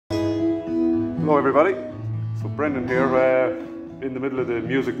Hello everybody, so Brendan here in the middle of the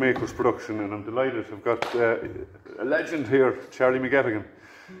Music Makers production, and I'm delighted. I've got a legend here, Charlie McGettigan.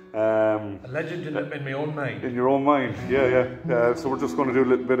 A legend in my own mind. In your own mind, yeah. So we're just going to do a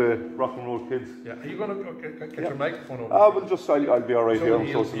little bit of rock and roll kids. Yeah, are you going to get your microphone over? I'll be alright here,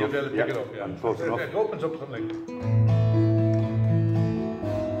 I'm close enough. You'll be able to pick it up, yeah. I'm close enough. It opens up something.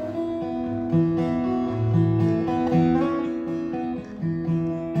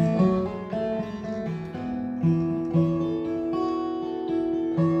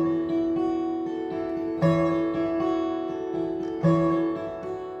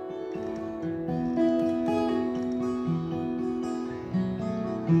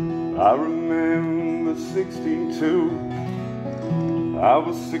 I remember 62, I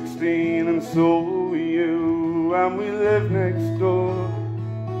was 16 and so were you, and we lived next door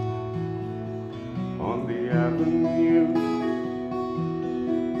on the avenue.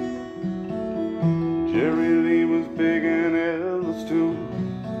 Jerry Lee was big and Elvis too,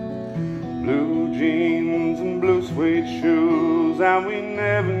 blue jeans and blue suede shoes, and we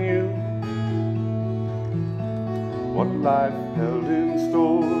never knew what life held in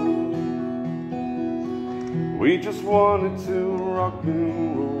store. We just wanted to rock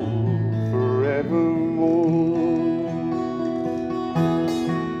and roll forevermore.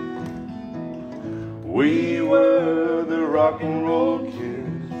 We were the rock and roll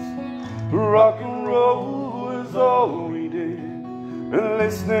kids. Rock and roll was all we did, and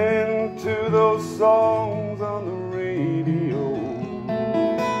listening to those songs on the radio.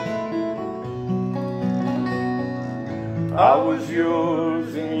 I was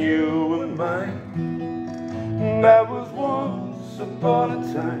yours and you were mine. That was once upon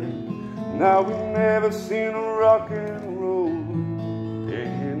a time. Now we've never seen a rock and roll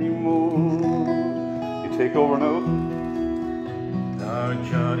anymore. You take over now. Now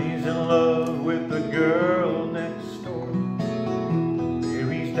Johnny's in love with the girl next door.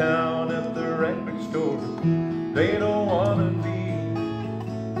 Mary's down at the record store. They don't want to be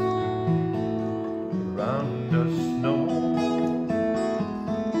around us no more.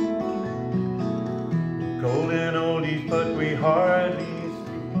 Golden oldies, but we hardly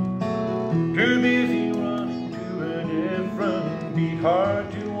speak. Too busy running to a different beat. Hard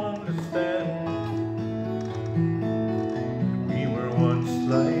to understand. We were once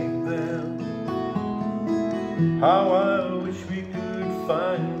like them. How I wish we could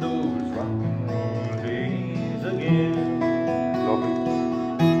find those rock and roll days again.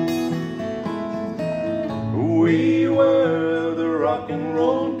 We were the rock and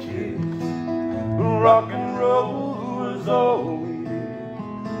roll kids. Rock and roll was all we did,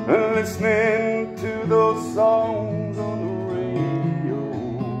 and listening to those songs on the radio.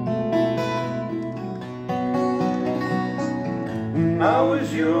 I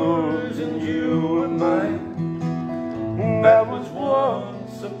was yours and you were mine. That was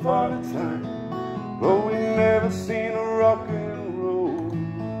once upon a time, but we never seen a rock and roll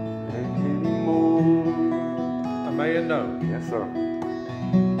anymore. Am I in now? Yes, sir.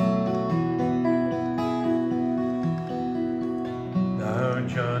 Now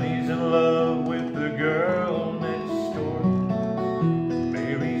Johnny's in love with the girl next door.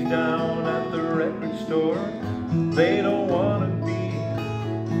 Mary's down at the record store. They don't want to be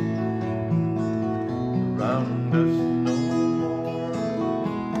around us no more.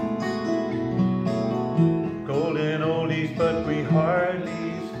 Golden oldies, but we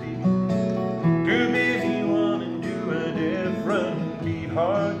hardly speak. Too busy wanting to a different beat.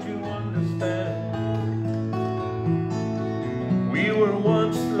 Hard to understand. We were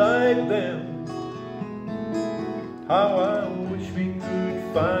once like them. How I wish we could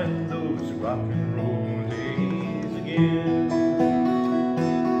find those rock and roll days again.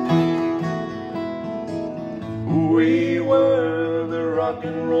 We were the rock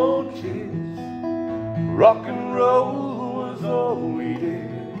and roll kids. Rock and roll was all we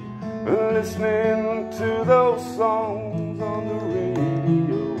did, listening to those songs on the radio.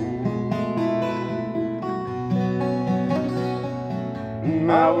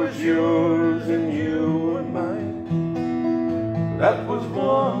 I was yours and you were mine. That was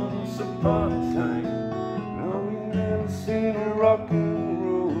once upon a time. Now we never seen a rock and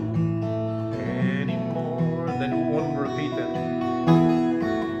roll anymore. And then one repeat that.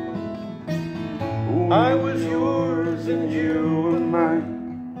 I was yours and you were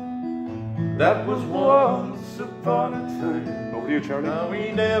mine. That was once upon a time. Over to you, Charlie. Now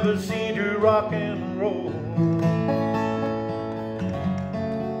we never seen to rock and roll.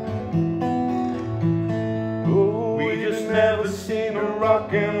 Never seen a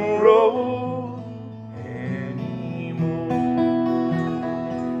rock and roll anymore.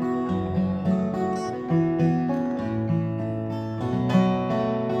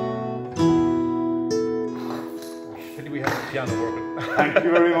 Thank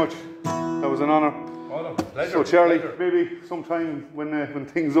you very much. That was an honour. Pleasure. So Charlie, maybe sometime when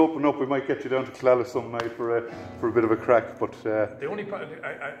things open up, we might get you down to Clalla some night for a bit of a crack. But the only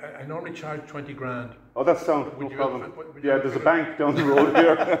I normally charge 20 grand. Oh, that's sound. No problem. Yeah, there's a bank down the road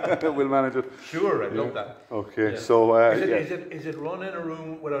here. We'll manage it. Sure, I'd love that. Okay, yeah. so is it run in a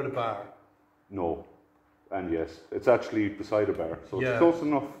room without a bar? No, and yes, it's actually beside a bar, so it's close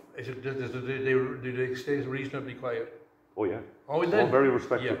enough. Is it? Do they stay reasonably quiet? Oh yeah. Oh, then. Very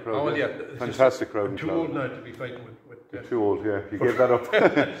respectful crowd. Oh, yeah. Fantastic crowd. I'm too old now to be fighting with You're too old, yeah. You gave that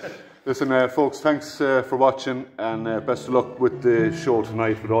up. Listen, folks, thanks for watching, and best of luck with the show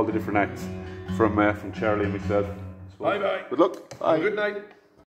tonight with all the different acts from Charlie and myself. Bye bye. Good luck. Bye. Good night.